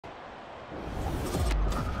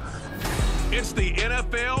It's the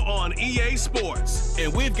NFL on EA Sports,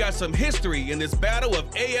 and we've got some history in this battle of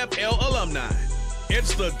AFL alumni.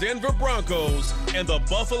 It's the Denver Broncos and the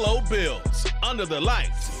Buffalo Bills under the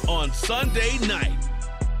lights on Sunday night.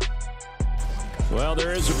 Well,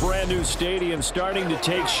 there is a brand new stadium starting to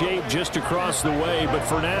take shape just across the way, but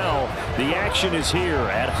for now, the action is here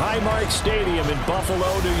at Highmark Stadium in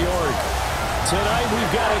Buffalo, New York. Tonight,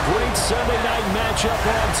 we've got a great Sunday night matchup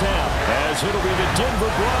on tap, as it'll be the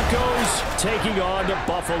Denver Broncos taking on the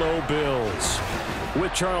Buffalo Bills.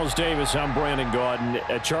 With Charles Davis, I'm Brandon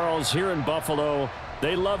Gaudin. Charles, here in Buffalo,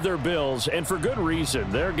 they love their Bills, and for good reason.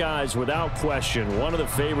 They're guys, without question, one of the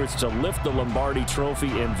favorites to lift the Lombardi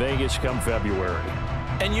Trophy in Vegas come February.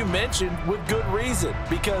 And you mentioned with good reason,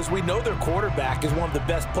 because we know their quarterback is one of the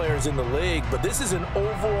best players in the league, but this is an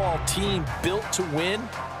overall team built to win,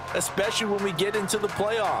 especially when we get into the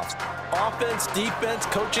playoffs. Offense, defense,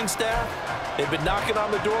 coaching staff, they've been knocking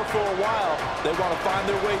on the door for a while. They want to find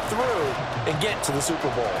their way through and get to the Super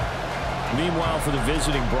Bowl. Meanwhile, for the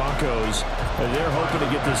visiting Broncos, they're hoping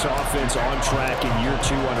to get this offense on track in year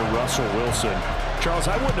 2 under Russell Wilson. Charles,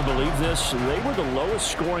 I wouldn't have believed this. They were the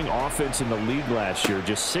lowest scoring offense in the league last year,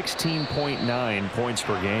 just 16.9 points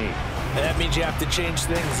per game. And that means you have to change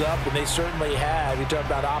things up, and they certainly have. You talk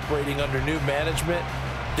about operating under new management.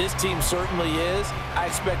 This team certainly is. I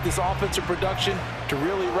expect this offensive production to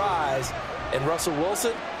really rise. And Russell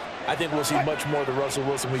Wilson, I think we'll see much more of the Russell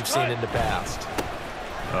Wilson we've seen in the past.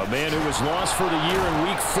 A man who was lost for the year in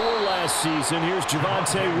Week 4 last season. Here's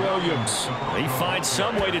Javonte Williams. He finds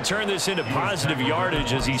some way to turn this into positive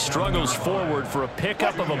yardage as he struggles forward for a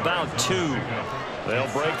pickup of about 2. They'll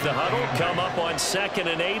break the huddle, come up on 2nd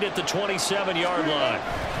and 8 at the 27-yard line.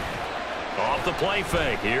 Off the play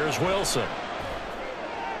fake, here's Wilson.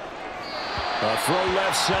 A throw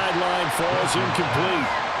left sideline falls incomplete.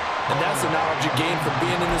 And that's the knowledge you gain from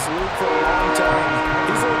being in this league for a long time.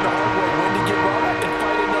 He's learned the hard way when to give up and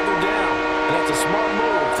fight another down. And that's a smart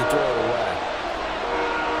move to throw it away.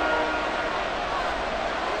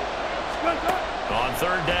 On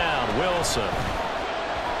 3rd down, Wilson.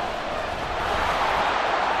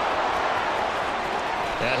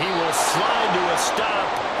 And he will slide to a stop.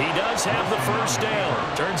 He does have the first down.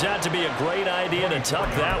 Turns out to be a great idea to tuck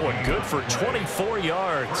that one. Good for 24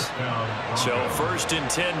 yards. So 1st and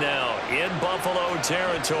 10 now in Buffalo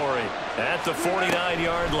territory at the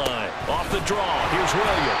 49-yard line. Off the draw, here's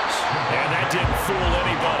Williams. And that didn't fool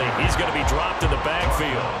anybody. He's going to be dropped in the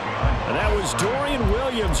backfield. And that was Dorian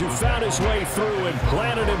Williams who found his way through and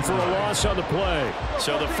planted him for a loss on the play.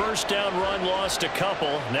 So the first down run lost a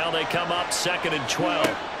couple. Now they come up 2nd and 12.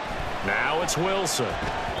 Now it's Wilson.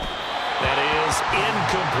 That is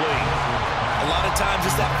incomplete. A lot of times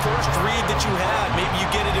it's that first read that you have. Maybe you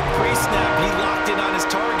get it in pre-snap. He locked in on his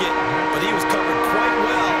target, but he was covered quite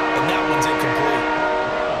well, and that one's incomplete.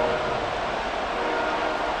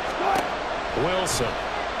 Wilson.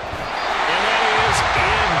 And that is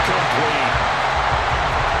incomplete.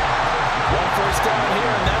 One first down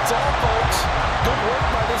here, and that's all, folks. Good work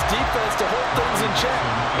by this defense to hold things in check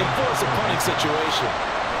and force a punting situation.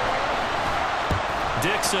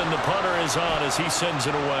 Dixon, the punter, is on as he sends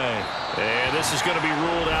it away. And this is going to be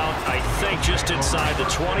ruled out, I think, just inside the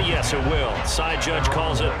 20. Yes, it will. Side judge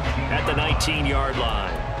calls it at the 19-yard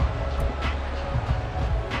line.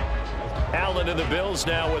 Allen and the Bills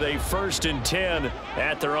now with a 1st and 10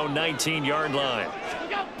 at their own 19-yard line.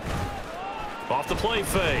 Off the play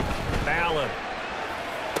fake. Allen.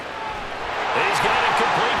 He's got it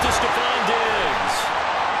complete to Stephon Diggs.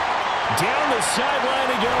 Down the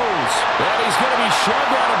sideline he goes. And he's going to be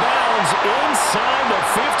shoved out of bounds inside the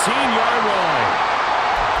 15-yard line.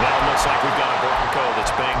 Now it looks like we've got a Bronco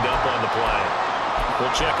that's banged up on the play.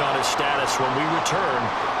 We'll check on his status when we return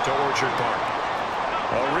to Orchard Park.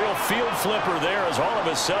 A real field flipper there as all of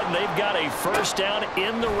a sudden they've got a first down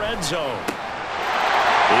in the red zone.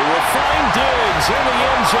 He will find Diggs in the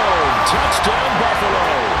end zone. Touchdown, Buffalo.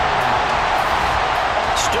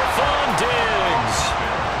 Stephon Diggs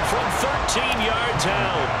from 13 yards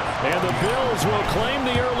out. And the Bills will claim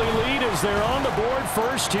the early lead as they're on the board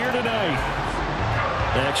first here tonight.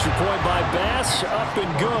 Extra point by Bass, up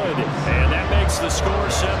and good. And that makes the score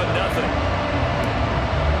 7-0.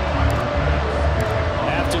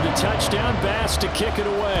 After the touchdown, Bass to kick it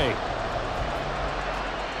away.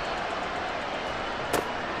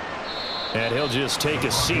 And he'll just take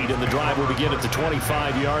a seat, and the drive will begin at the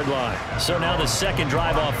 25-yard line. So now the second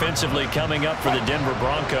drive offensively coming up for the Denver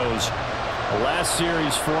Broncos. The last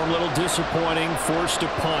series for him, a little disappointing, forced to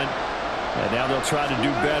punt. And now they'll try to do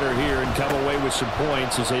better here and come away with some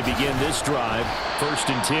points as they begin this drive. 1st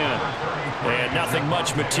and 10. And nothing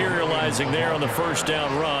much materializing there on the first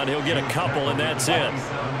down run. He'll get a couple, and that's it.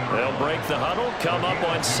 They'll break the huddle, come up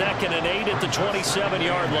on 2nd and 8 at the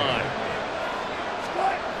 27-yard line.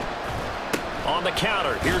 On the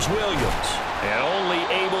counter, here's Williams. And only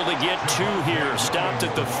able to get 2 here. Stopped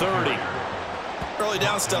at the 30. Early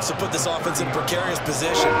down stuff to put this offense in a precarious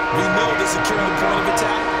position. We know the securing the point of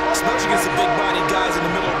attack, especially against the big-bodied guys in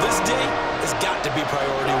the middle of this day, has got to be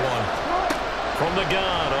priority 1. From the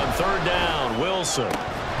gun on 3rd down, Wilson.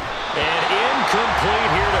 And incomplete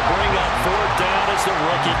here to bring up 4th down as the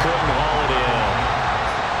rookie couldn't haul it in.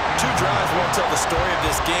 2 drives won't tell the story of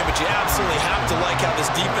this game, but you absolutely have to like how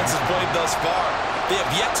this defense has played thus far. They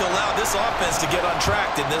have yet to allow this offense to get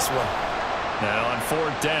untracked in this one. Now on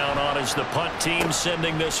 4th down, on is the punt team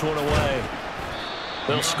sending this one away.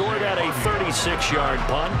 They'll score that a 36-yard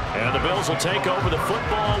punt, and the Bills will take over the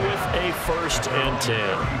football with a 1st and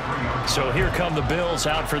 10. So here come the Bills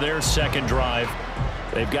out for their 2nd drive.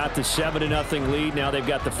 They've got the 7-0 lead. Now they've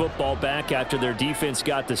got the football back after their defense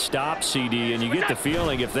got the stop, CD. And you get the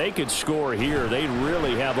feeling if they could score here, they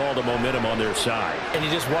really have all the momentum on their side. And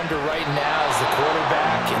you just wonder right now, is the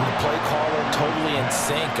quarterback and the play caller totally in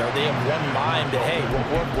sync? Are they in one mind that, hey, what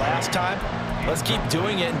worked last time? Let's keep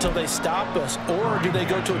doing it until they stop us. Or do they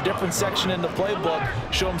go to a different section in the playbook,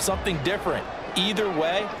 show them something different? Either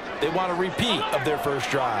way, they want a repeat of their first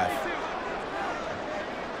drive.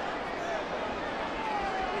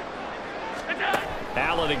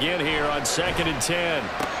 Allen again here on 2nd and 10.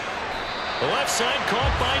 The left side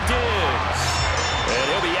caught by Diggs. And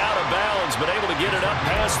he'll be out of bounds, but able to get it up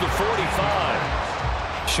past the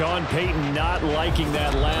 45. Sean Payton not liking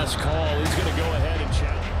that last call. He's going to go ahead and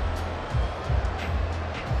challenge.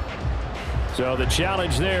 So the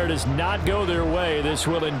challenge there does not go their way. This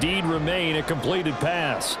will indeed remain a completed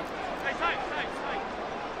pass.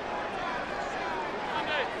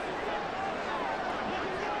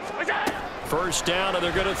 First down, and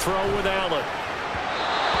they're going to throw with Allen.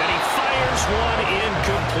 And he fires one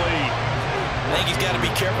incomplete. I think he's got to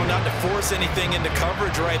be careful not to force anything into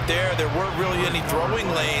coverage right there. There weren't really any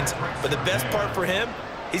throwing lanes, but the best part for him,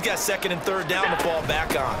 he's got 2nd and 3rd down to fall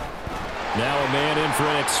back on. Now a man in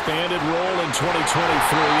for an expanded role in 2023.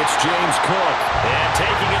 It's James Cook. And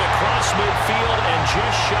taking it across midfield and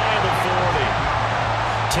just shy of the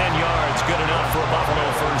 40. 10 yards, good enough for a Buffalo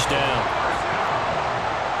first down.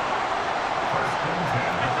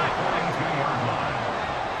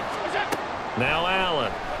 Now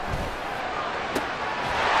Allen.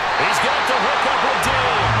 He's got the hook up with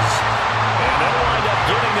Diggs. And they'll wind up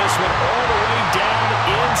getting this one all the way down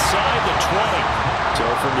inside the 20. So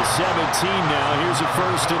from the 17 now, here's a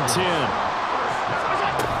 1st and 10.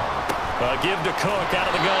 Give to Cook out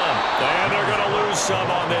of the gun. And they're going to lose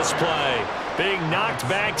some on this play. Being knocked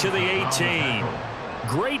back to the 18.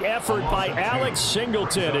 Great effort by Alex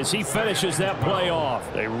Singleton as he finishes that play off.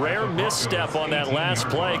 A rare misstep on that last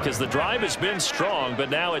play because the drive has been strong, but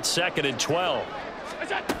now it's 2nd and 12.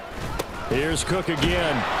 Here's Cook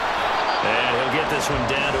again. And he'll get this one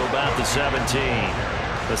down to about the 17.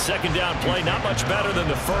 The 2nd down play, not much better than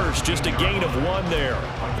the first, just a gain of 1 there.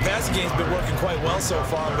 The passing game's been working quite well so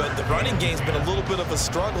far, but the running game's been a little bit of a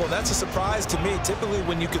struggle, and that's a surprise to me. Typically,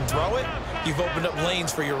 when you can throw it, you've opened up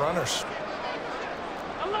lanes for your runners.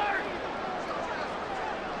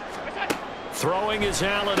 Throwing is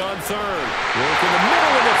Allen on 3rd. Work in the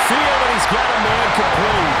middle of the field, and he's got a man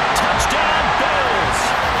complete. Touchdown, Bills.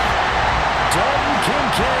 Dalton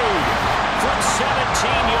Kincaid from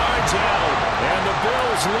 17 yards out. And the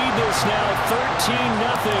Bills lead this now 13-0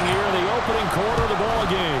 here in the opening quarter of the ball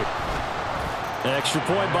game. Extra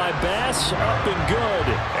point by Bass, up and good.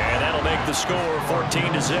 And that'll make the score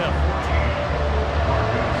 14-0.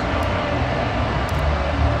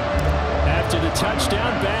 To the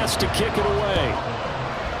touchdown, Bass to kick it away.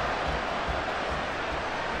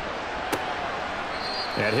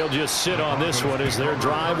 And he'll just sit on this one as their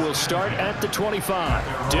drive will start at the 25.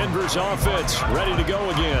 Denver's offense ready to go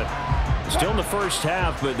again. Still in the first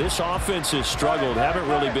half, but this offense has struggled. Haven't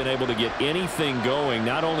really been able to get anything going,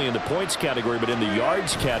 not only in the points category, but in the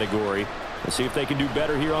yards category. Let's see if they can do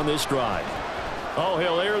better here on this drive. Oh,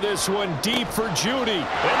 he'll air this one deep for Judy. And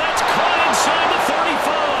that's caught inside the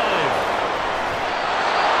 35.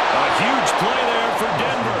 Huge play there for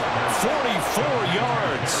Denver. 44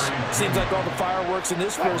 yards. Seems like all the fireworks in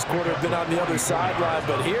this first quarter have been on the other sideline,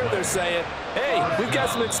 but here they're saying, hey, we've got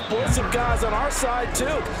some explosive guys on our side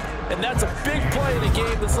too. And that's a big play in a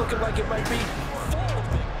game that's looking like it might be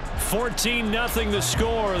 14-0 the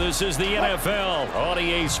score. This is the NFL on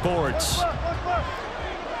EA Sports.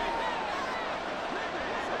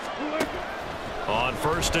 On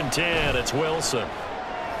 1st and 10, it's Wilson.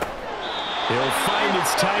 He'll find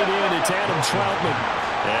its tight end. It's Adam Troutman.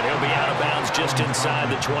 And he'll be out of bounds just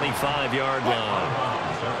inside the 25-yard line.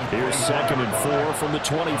 Here's 2nd and 4 from the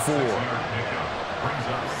 24.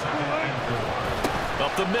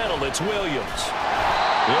 Up the middle, it's Williams.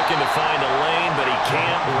 Looking to find a lane, but he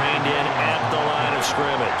can't. Reined in at the line of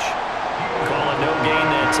scrimmage. Call it no gain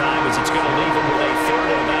that time as it's going to leave him with a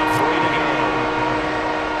 3rd and about 3 to go.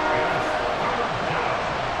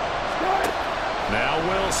 Now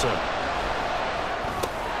Wilson.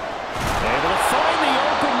 Able to find the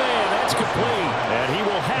open man. That's complete. And he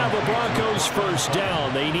will have a Broncos 1st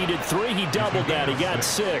down. They needed 3. He doubled that. He got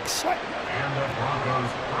 6. And the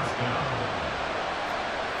Broncos 1st down.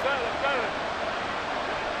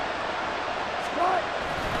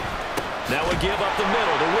 Now we give up the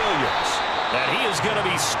middle to Williams. And he is going to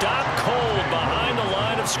be stopped cold behind the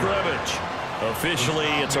line of scrimmage. Officially,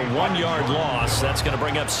 it's a 1-yard loss. That's going to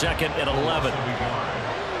bring up 2nd and 11.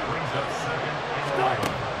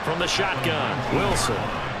 From the shotgun, Wilson.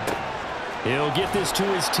 He'll get this to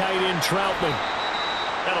his tight end, Troutman.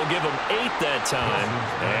 That'll give him 8 that time.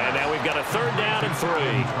 And now we've got a 3rd down and 3.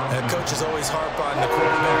 Coaches always harp on the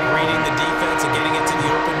quarterback reading the defense and getting it to the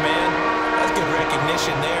open man. That's good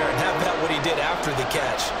recognition there. And how about what he did after the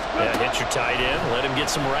catch? Yeah, hit your tight end, let him get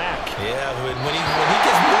some rack. Yeah, when he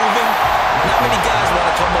gets moving, not many guys want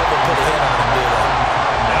to come up and put a hit on him, do they?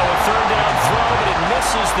 Now a 3rd down throw, but it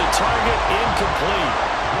misses the target, incomplete.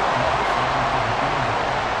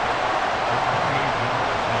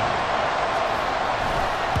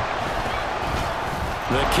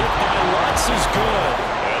 The kick by Lutz is good.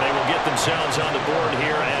 And they will get themselves on the board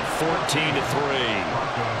here at 14-3.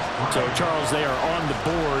 So, Charles, they are on the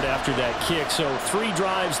board after that kick. So 3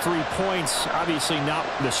 drives, 3 points. Obviously not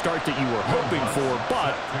the start that you were hoping for,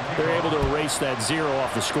 but they're able to erase that 0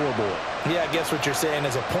 off the scoreboard. Yeah, I guess what you're saying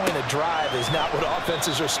is a point of drive is not what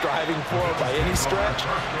offenses are striving for by any stretch.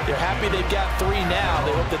 They're happy they've got 3 now.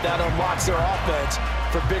 They hope that unlocks their offense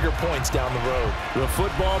for bigger points down the road. The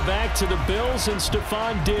football back to the Bills and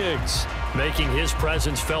Stephon Diggs making his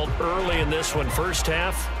presence felt early in this one. 1st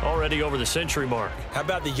half, already over the century mark. How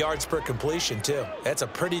about the yards per completion, too? That's a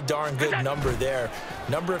pretty darn good number there.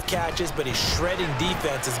 Number of catches, but he's shredding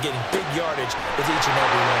defenses, getting big yardage with each and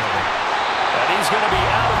every one of them. And he's going to be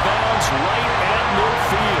out of bounds right at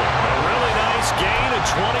midfield. A really nice gain of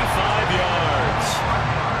 25 yards.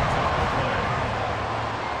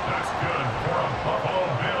 That's good for a Buffalo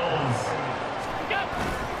Bills.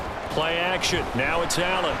 Play action. Now it's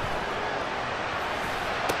Allen.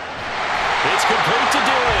 It's complete to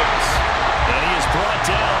Diggs. And he is brought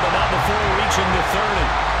down, but not before reaching the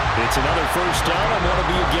 30. It's another 1st down, and that'll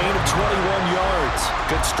be a gain of 21 yards.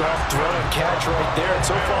 Good strong throw and catch right there. And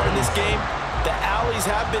so far in this game, the alleys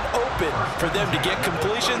have been open for them to get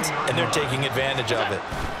completions, and they're taking advantage of it.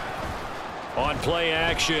 On play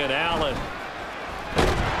action, Allen.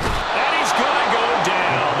 And he's going to go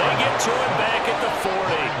down. They get to him back at the 40.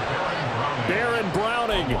 Baron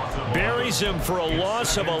Browning buries him for a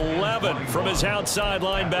loss of 11 from his outside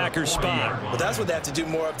linebacker spot. Well, that's what they have to do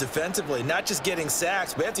more of defensively, not just getting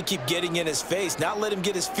sacks, but have to keep getting in his face, not let him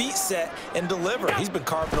get his feet set and deliver. He's been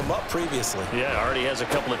carving them up previously. Yeah, already has a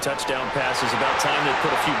couple of touchdown passes. About time they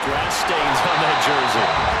put a few grass stains on that jersey.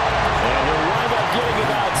 And he'll wind up getting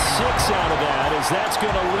about 6 out of that, as that's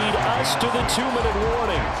going to lead us to the 2-minute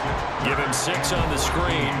warning. Give him 6 on the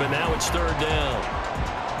screen, but now it's 3rd down.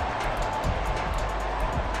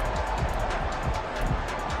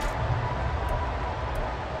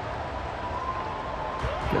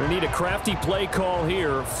 Going to need a crafty play call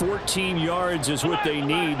here. 14 yards is what they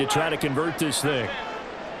need to try to convert this thing.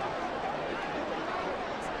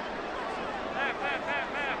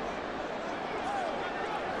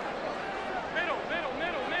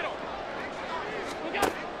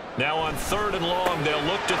 Now on 3rd and long, they'll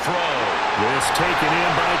look to throw. This taken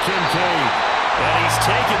in by Kincaid. And he's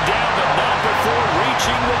taken down, but not before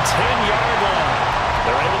reaching the 10-yard line.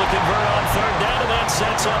 They're able to convert on 3rd down, and that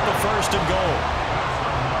sets up the 1st and goal.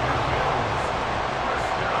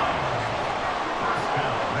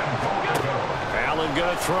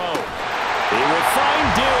 Going to throw. He will find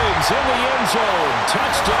Diggs in the end zone.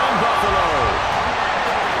 Touchdown, Buffalo.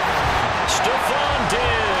 Stephon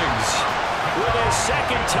Diggs with his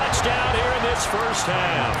 2nd touchdown here in this 1st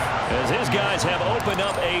half, as his guys have opened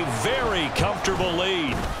up a very comfortable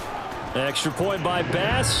lead. Extra point by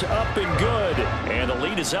Bass, up and good. And the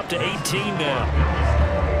lead is up to 18 now.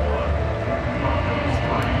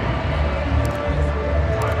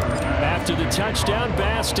 After the touchdown,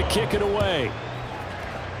 Bass to kick it away.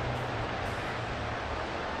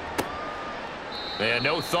 And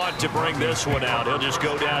no thought to bring this one out. He'll just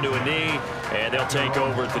go down to a knee, and they'll take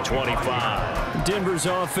over at the 25. Denver's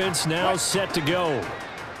offense now set to go.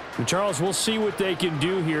 And Charles, we'll see what they can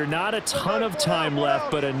do here. Not a ton of time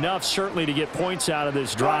left, but enough certainly to get points out of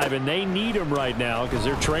this drive, and they need them right now because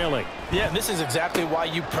they're trailing. Yeah, and this is exactly why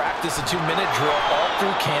you practice a 2-minute drill all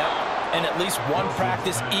through camp and at least one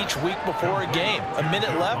practice each week before a game. A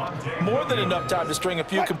minute left, more than enough time to string a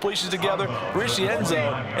few completions together, reach the end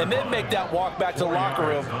zone, and then make that walk back to the locker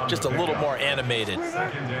room just a little more animated.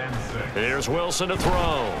 Here's Wilson to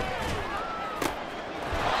throw.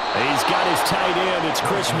 He's got his tight end. It's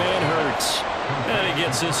Chris Manhertz. And he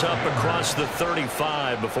gets this up across the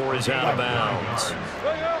 35 before he's out of bounds.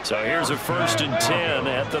 So here's a 1st and 10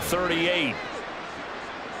 at the 38.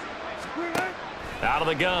 Out of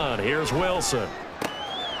the gun, here's Wilson.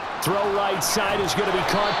 Throw right side is going to be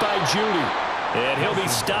caught by Judy. And he'll be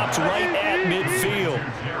stopped right at midfield.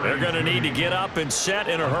 They're going to need to get up and set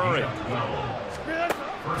in a hurry.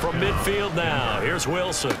 From midfield now, here's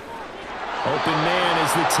Wilson. Open man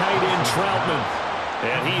is the tight end Troutman.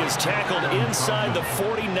 And he is tackled inside the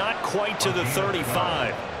 40, not quite to the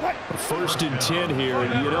 35. 1st and 10 here.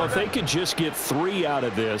 You know, if they could just get 3 out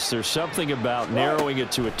of this, there's something about narrowing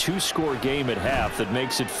it to a 2-score game at half that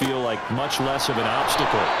makes it feel like much less of an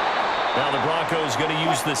obstacle. Now the Broncos going to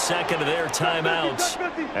use the second of their timeouts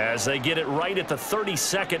as they get it right at the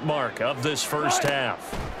 32nd mark of this first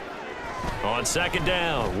half. On 2nd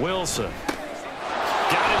down, Wilson.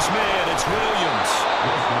 Got his man, it's Williams.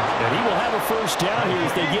 And he will have a 1st down here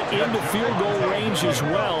as they get into field goal range as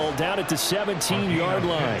well, down at the 17-yard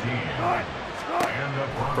line.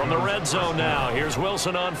 From the red zone now, here's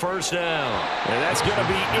Wilson on 1st down. And that's going to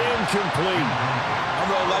be incomplete.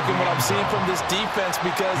 I'm really liking what I'm seeing from this defense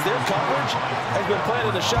because their coverage has been playing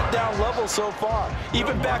at a shutdown level so far.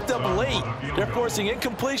 Even backed up late, they're forcing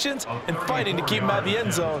incompletions and fighting to keep them out of the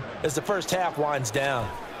end zone as the first half winds down.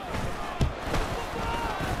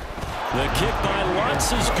 The kick by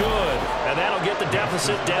Lutz is good, and that'll get the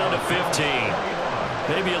deficit down to 15.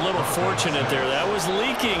 Maybe a little fortunate there. That was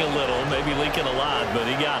leaking a little, maybe leaking a lot, but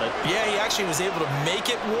he got it. Yeah, he actually was able to make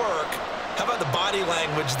it work. How about the body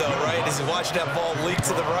language, though, right? As he watched that ball leak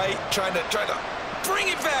to the right, trying to bring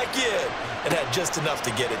it back in, and had just enough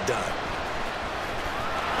to get it done.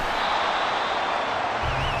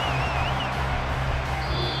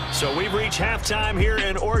 So we've reached halftime here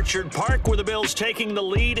in Orchard Park with the Bills taking the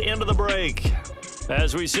lead into the break.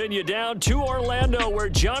 As we send you down to Orlando where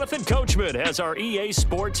Jonathan Coachman has our EA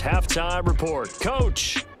Sports halftime report.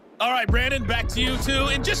 Coach. All right, Brandon, back to you two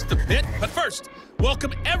in just a bit. But first,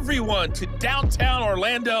 welcome everyone to downtown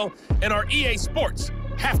Orlando and our EA Sports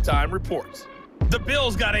halftime report. The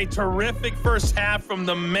Bills got a terrific first half from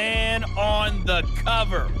the man on the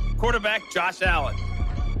cover, quarterback Josh Allen.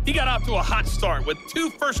 He got off to a hot start with 2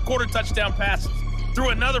 first-quarter touchdown passes, threw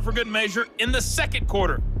another for good measure in the 2nd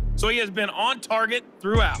quarter. So he has been on target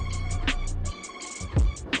throughout.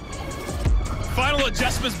 Final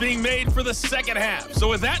adjustments being made for the 2nd half. So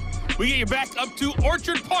with that, we get you back up to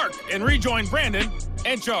Orchard Park and rejoin Brandon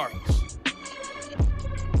and Charles.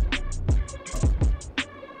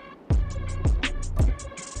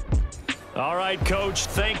 All right, Coach,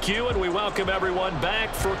 thank you, and we welcome everyone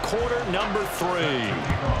back for quarter number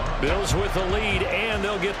 3. Bills with the lead, and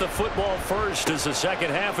they'll get the football first as the 2nd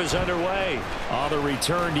half is underway. On the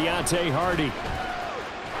return, Deontay Hardy.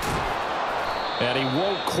 And he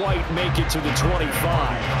won't quite make it to the 25.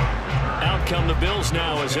 Out come the Bills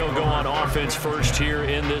now as they'll go on offense first here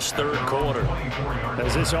in this 3rd quarter.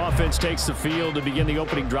 As this offense takes the field to begin the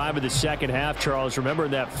opening drive of the 2nd half, Charles, remember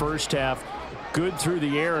in that 1st half, good through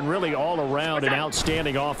the air and really all around an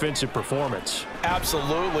outstanding offensive performance.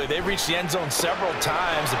 Absolutely. They reached the end zone several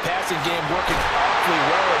times. The passing game working awfully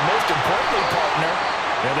well, and most importantly, partner.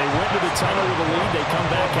 And they went to the tunnel with a lead. They come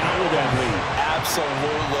back out with that lead.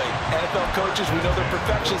 Absolutely. NFL coaches, we know they're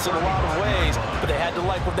perfectionists in a lot of ways, but they had to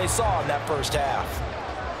like what they saw in that first half.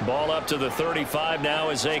 Ball up to the 35 now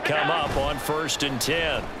as they come up on 1st and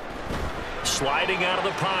 10. Sliding out of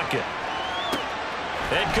the pocket.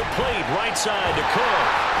 And complete, right side to Cook.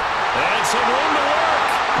 And some room to work.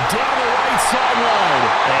 Down the right sideline.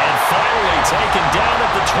 And finally taken down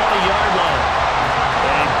at the 20-yard line.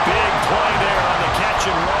 A big play there on the catch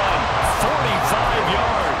and run. 45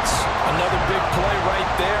 yards. Another big play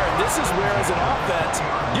right there. And this is where, as an offense,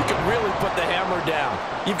 you can really put the hammer down.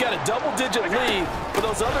 You've got a double-digit lead. For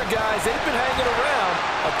those other guys, they've been hanging around.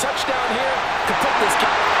 A touchdown here could put this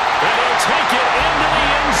game. And he'll take it into the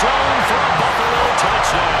end zone for a Buffalo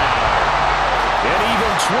touchdown. And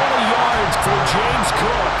even 20 yards for James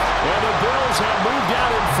Cook. And the Bills have moved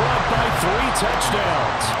out in front by 3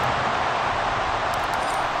 touchdowns.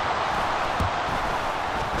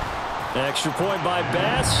 Extra point by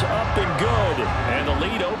Bass, up and good. And the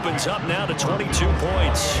lead opens up now to 22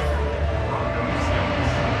 points.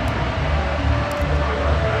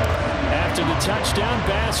 After the touchdown,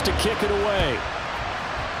 Bass to kick it away.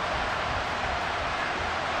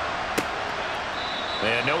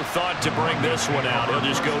 And no thought to bring this one out. He'll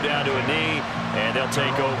just go down to a knee, and they'll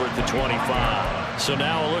take over at the 25. So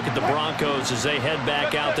now a look at the Broncos as they head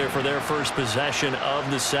back out there for their first possession of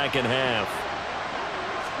the second half.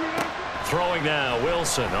 Throwing now,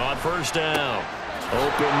 Wilson on first down.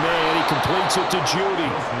 Open man, he completes it to Judy.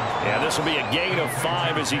 Yeah, this will be a gain of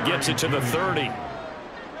 5 as he gets it to the 30.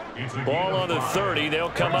 Ball on the 30, they'll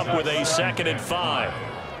come up with a 2nd and 5.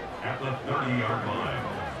 At the 30-yard line.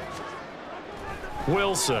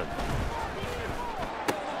 Wilson.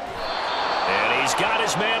 And he's got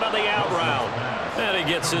his man on the out route. And he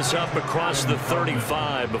gets this up across the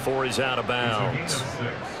 35 before he's out of bounds.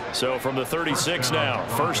 So from the 36 now,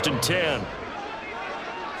 1st and 10.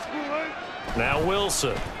 Now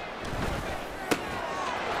Wilson.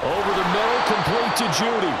 Over the middle, complete to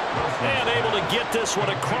Judy. And able to get this one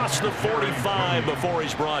across the 45 before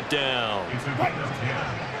he's brought down. It's a gain of 10.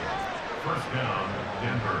 First down,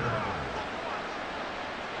 Denver.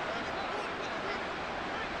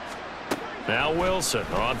 Now Wilson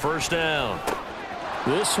on first down.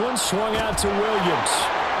 This one swung out to Williams.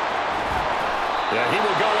 Yeah, he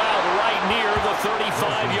will go out right near the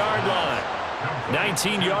 35-yard line.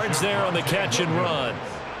 19 yards there on the catch and run.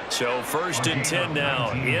 So 1st and 10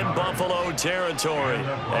 now in Buffalo territory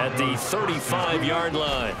at the 35-yard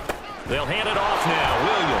line. They'll hand it off now.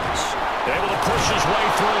 Williams able to push his way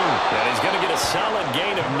through. And he's going to get a solid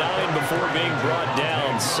gain of 9 before being brought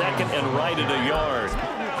down. 2nd and right at a yard.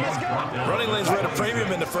 Running lanes were at a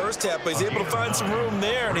premium in the first half, but he's able to find some room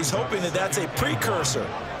there, and he's hoping that that's a precursor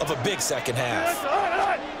of a big second half.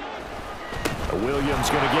 Williams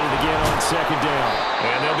going to get it again on 2nd down.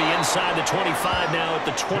 And they'll be inside the 25 now at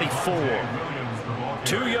the 24.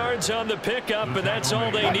 2 yards on the pickup, and that's all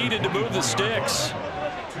they needed to move the sticks.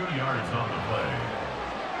 2 yards on the play.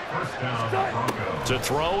 First down, Broncos. To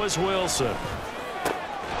throw is Wilson.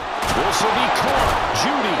 This will be caught.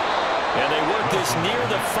 Judy. And they work this near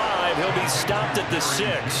the 5. He'll be stopped at the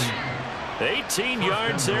 6. 18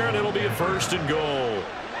 yards there, and it'll be a 1st and goal.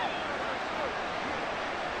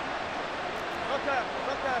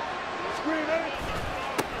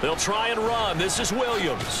 They'll try and run. This is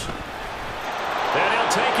Williams. And he'll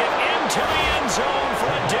take it into the end zone for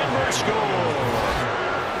a Denver score.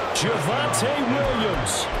 Javonte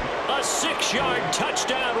Williams. A 6-yard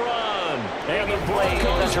touchdown run. And the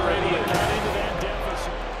Broncos are able to cut into that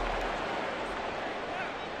deficit.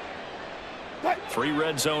 3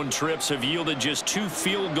 red zone trips have yielded just 2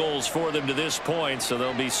 field goals for them to this point, so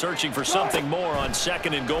they'll be searching for something more on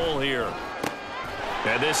 2nd and goal here.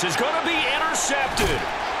 And this is going to be intercepted.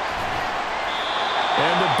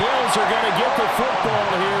 And the Bills are going to get the football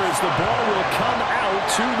here as the ball will come out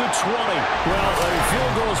to the 20. Well,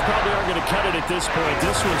 field goals probably aren't going to cut it at this point.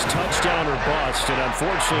 This was touchdown or bust, and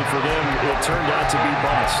unfortunately for them, it turned out to be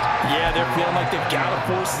bust. Yeah, they're feeling like they've got to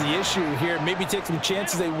force the issue here. Maybe take some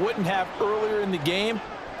chances they wouldn't have earlier in the game.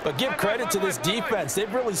 But give credit to this defense.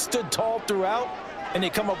 They've really stood tall throughout, and they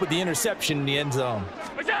come up with the interception in the end zone.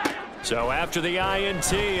 So after the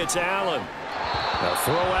INT, it's Allen. A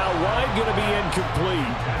throw out wide, going to be incomplete.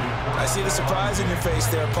 I see the surprise in your face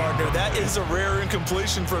there, partner. That is a rare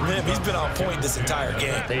incompletion from him. He's been on point this entire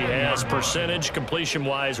game. He has percentage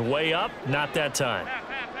completion-wise way up. Not that time.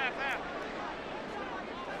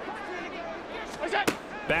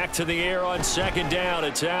 Back to the air on 2nd down.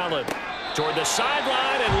 It's Allen. Toward the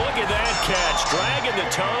sideline, and look at that catch. Dragging the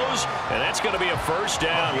toes, and that's going to be a 1st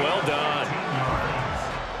down. Well done.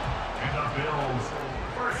 And the Bills,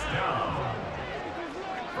 first down.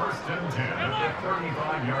 1st and 10 at the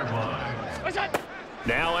 35-yard line.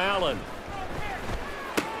 Now Allen.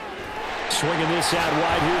 Swinging this out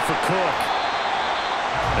wide here for Cook.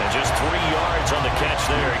 And just 3 yards on the catch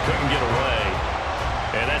there. He couldn't get away.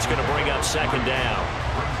 And that's going to bring up 2nd down.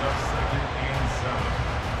 Brings up 2nd and 7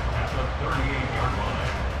 at the 38-yard line.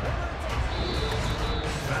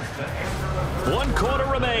 1 quarter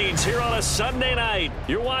remains here on a Sunday night.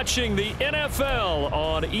 You're watching the NFL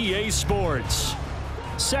on EA Sports.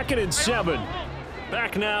 2nd and 7.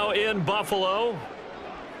 Back now in Buffalo.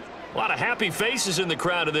 A lot of happy faces in the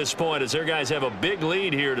crowd at this point as their guys have a big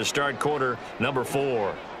lead here to start quarter number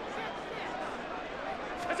 4.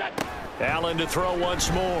 Allen to throw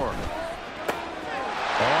once more.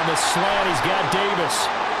 On the slant, he's got Davis.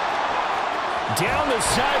 Down the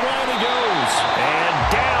sideline he goes. And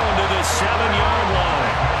down to the 7-yard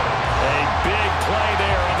line. A big play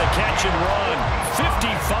there on the catch and run.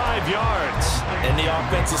 55 yards. And the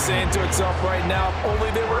offense is saying to itself right now, only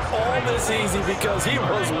they were all this easy because he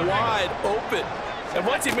was wide open. And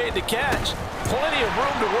once he made the catch, plenty of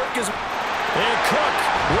room to work his... And Cook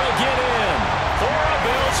will get in for a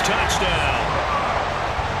Bills touchdown.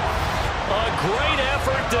 A great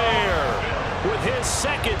effort there with his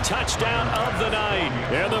second touchdown of the night.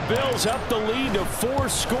 And the Bills up the lead to 4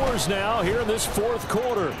 scores now here in this fourth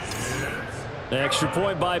quarter. Extra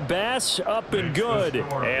point by Bass, up and good.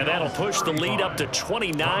 And that'll push the lead up to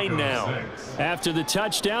 29 now. After the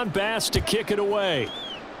touchdown, Bass to kick it away.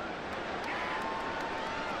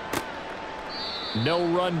 No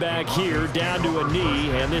run back here, down to a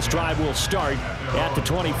knee, and this drive will start at the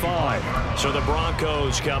 25. So the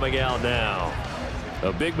Broncos coming out now.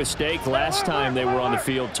 A big mistake last time they were on the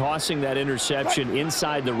field, tossing that interception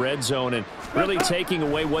inside the red zone and really taking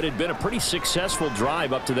away what had been a pretty successful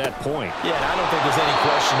drive up to that point. Yeah, and I don't think there's any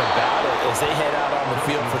question about it. As they head out on the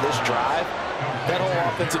field for this drive, that whole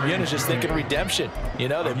offensive unit is just thinking redemption. You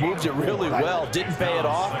know, they moved it really well, didn't pay it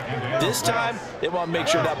off. This time, they want to make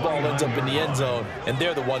sure that ball ends up in the end zone, and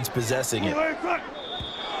they're the ones possessing it.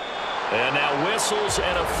 And now whistles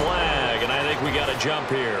and a flag, and I think we got a jump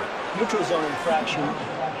here. Neutral zone infraction,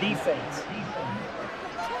 defense.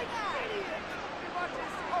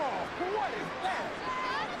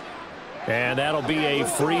 And that'll be a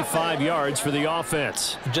free 5 yards for the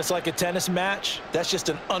offense. Just like a tennis match, that's just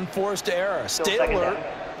an unforced error. Stay alert,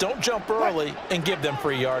 don't jump early, and give them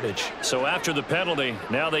free yardage. So after the penalty,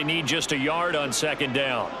 now they need just a yard on second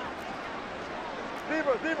down.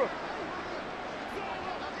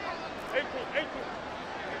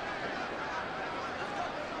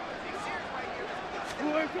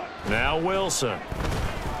 Now Wilson.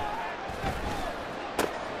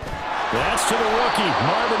 That's to the rookie,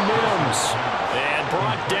 Marvin Mims. And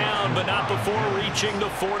brought down, but not before reaching the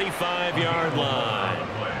 45-yard line.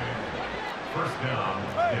 First down,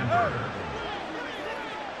 Denver.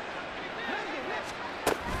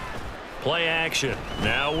 Play action.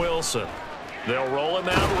 Now Wilson. They'll roll him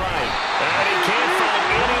out right. And he can't find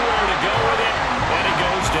anywhere to go with it. And he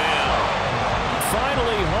goes down.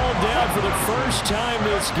 Finally hauled down for the first time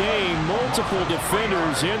this game. Multiple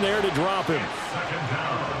defenders in there to drop him. Second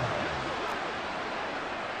down.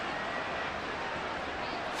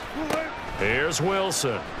 Here's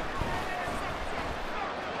Wilson.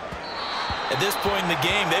 At this point in the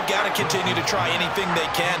game, they've got to continue to try anything they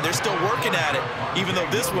can. They're still working at it, even though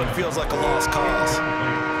this one feels like a lost cause.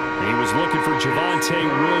 He was looking for Javonte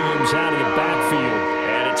Williams out of the backfield.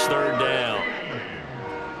 And it's third down.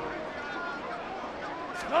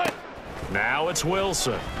 Now it's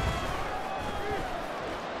Wilson.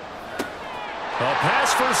 A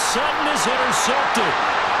pass for Sutton is intercepted.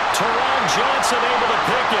 Teron Johnson able to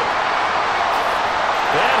pick it.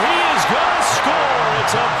 And he is going to score.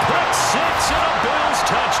 It's a pick six and a Bills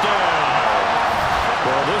touchdown.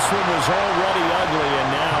 Well, this one was already ugly,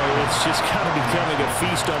 and now it's just kind of becoming a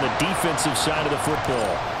feast on the defensive side of the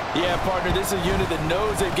football. Yeah, partner, this is a unit that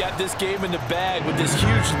knows they've got this game in the bag with this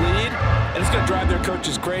huge lead, and it's going to drive their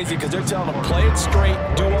coaches crazy because they're telling them play it straight,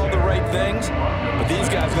 do all the right things, but these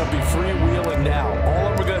guys are going to be freewheeling now.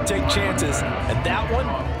 All of them are going to take chances, and that one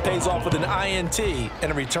pays off with an INT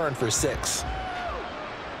and a return for 6.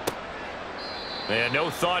 And no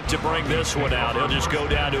thought to bring this one out. He'll just go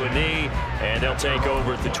down to a knee, and they'll take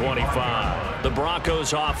over at the 25. The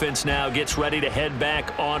Broncos offense now gets ready to head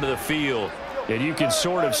back onto the field. And you can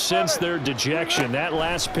sort of sense their dejection. That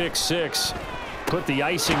last pick six put the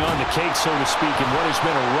icing on the cake, so to speak, in what has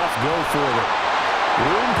been a rough go for them.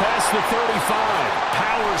 Room past the 35.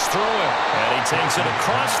 Powers through it. And he takes it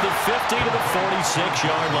across the 50 to the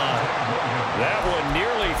 46-yard line. That one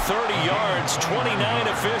nearly 30 yards, 29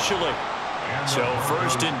 officially. So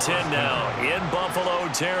first and 10 now in Buffalo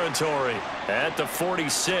territory at the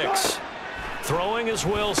 46. Throwing is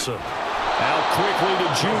Wilson. Out quickly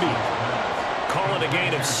to Judy. Calling a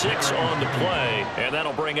gain of 6 on the play, and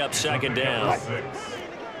that'll bring up second down.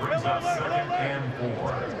 Brings up second and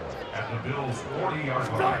 4 at the Bills'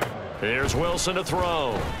 40-yard line. Here's Wilson to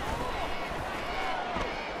throw.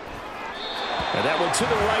 And that one to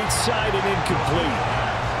the right side and incomplete.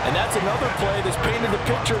 And that's another play that's painted the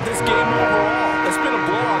picture of this game overall. It's been a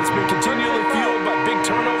blowout. It's been continually fueled by big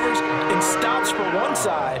turnovers and stops for one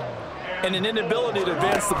side and an inability to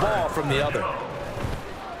advance the ball from the other.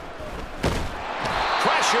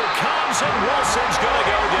 Pressure comes, and Wilson's going to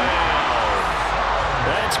go down.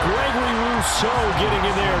 That's Gregory Rousseau getting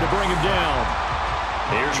in there to bring him down.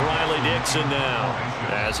 Here's Riley Dixon now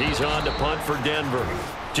as he's on to punt for Denver.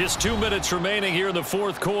 Just 2 minutes remaining here in the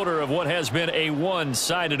fourth quarter of what has been a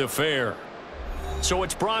one-sided affair. So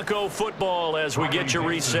it's Bronco football as we get you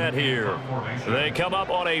reset here. They come up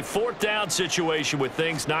on a 4th down situation with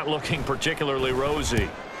things not looking particularly rosy.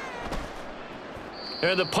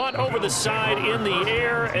 And the punt over the side in the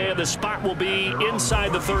air, and the spot will be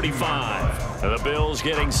inside the 35. And the Bills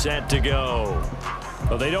getting set to go.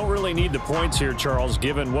 Well, they don't really need the points here, Charles,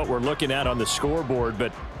 given what we're looking at on the scoreboard,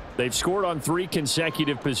 but they've scored on 3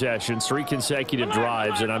 consecutive possessions, 3 consecutive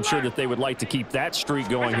drives, and I'm sure that they would like to keep that streak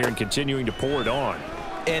going here and continuing to pour it on.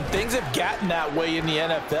 And things have gotten that way in the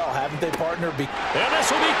NFL, haven't they, partner? And this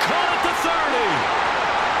will be caught at the 30.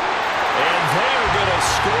 And they are going to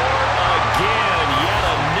score again. Yet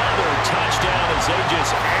another touchdown as they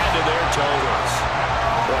just add to their totals.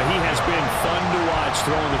 Well, he has been fun to watch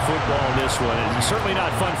throwing the football in this one. And certainly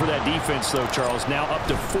not fun for that defense, though, Charles. Now up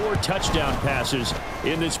to 4 touchdown passes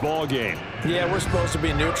in this ball game. Yeah, we're supposed to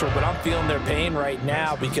be neutral, but I'm feeling their pain right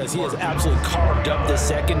now because he has absolutely carved up the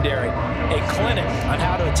secondary. A clinic on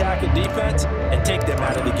how to attack a defense and take them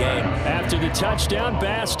out of the game. After the touchdown,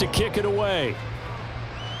 Bass to kick it away.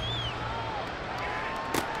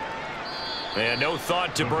 And no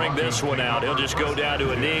thought to bring this one out. He'll just go down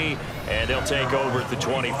to a knee, and they'll take over at the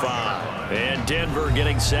 25. And Denver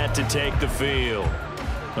getting set to take the field.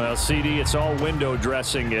 Well, CD, it's all window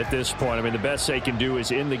dressing at this point. I mean, the best they can do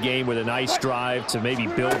is end the game with a nice drive to maybe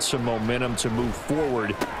build some momentum to move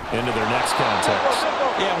forward into their next contest.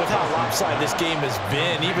 Yeah, with how lopsided this game has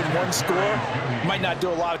been, even one score might not do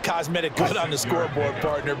a lot of cosmetic good on the scoreboard,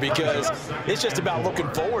 partner, because it's just about looking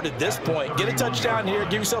forward at this point. Get a touchdown here,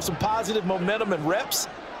 give yourself some positive momentum and reps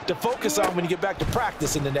to focus on when you get back to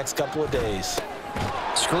practice in the next couple of days.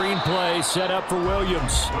 Screen play set up for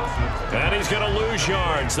Williams. And he's going to lose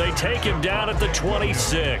yards. They take him down at the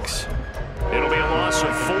 26. It'll be a loss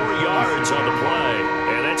of 4 yards on the play.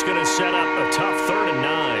 And that's going to set up a tough 3rd and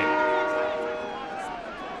 9.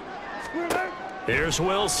 Here's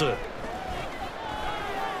Wilson.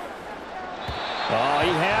 Oh, he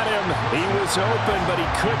had him. He was open, but he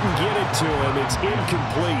couldn't get it to him. It's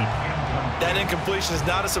incomplete. That incompletion is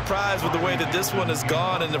not a surprise with the way that this one has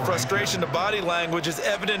gone, and the frustration, the body language is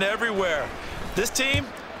evident everywhere. This team,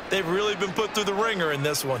 they've really been put through the ringer in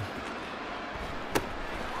this one.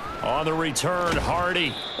 On the return,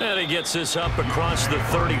 Hardy. And he gets this up across the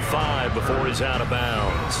 35 before he's out of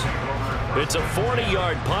bounds. It's a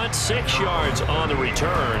 40-yard punt, 6 yards on the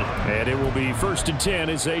return. And it will be 1st and 10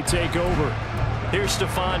 as they take over. Here's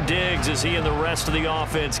Stephon Diggs as he and the rest of the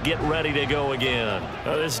offense get ready to go again.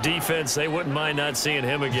 This defense, they wouldn't mind not seeing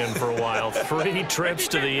him again for a while. 3 trips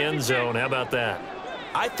to the end zone. How about that?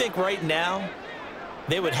 I think right now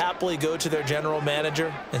they would happily go to their general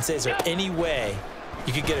manager and say, is there any way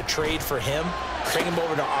you could get a trade for him, bring him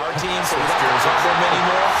over to our team so we don't have to talk to him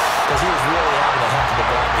anymore? Because he was really having a heck of a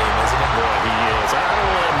ball game, isn't it? Boy, he is. I don't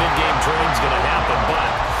know when mid-game trade's going to happen,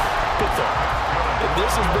 but good thought. And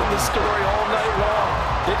this has been the story all night long.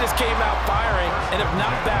 They just came out firing and have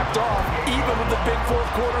not backed off, even with the big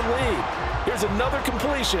 4th quarter lead. Here's another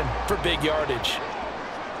completion for big yardage.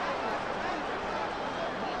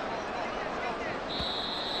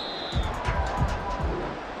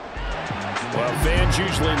 Well, fans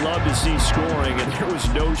usually love to see scoring, and there was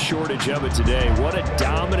no shortage of it today. What a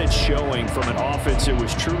dominant showing from an offense that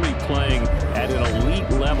was truly playing at an elite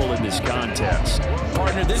level in this contest.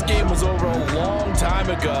 Partner, this game was over a long time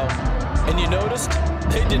ago, and you noticed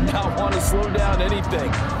they did not want to slow down anything.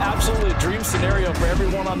 Absolutely a dream scenario for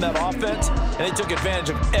everyone on that offense, and they took advantage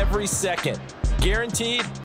of every second. Guaranteed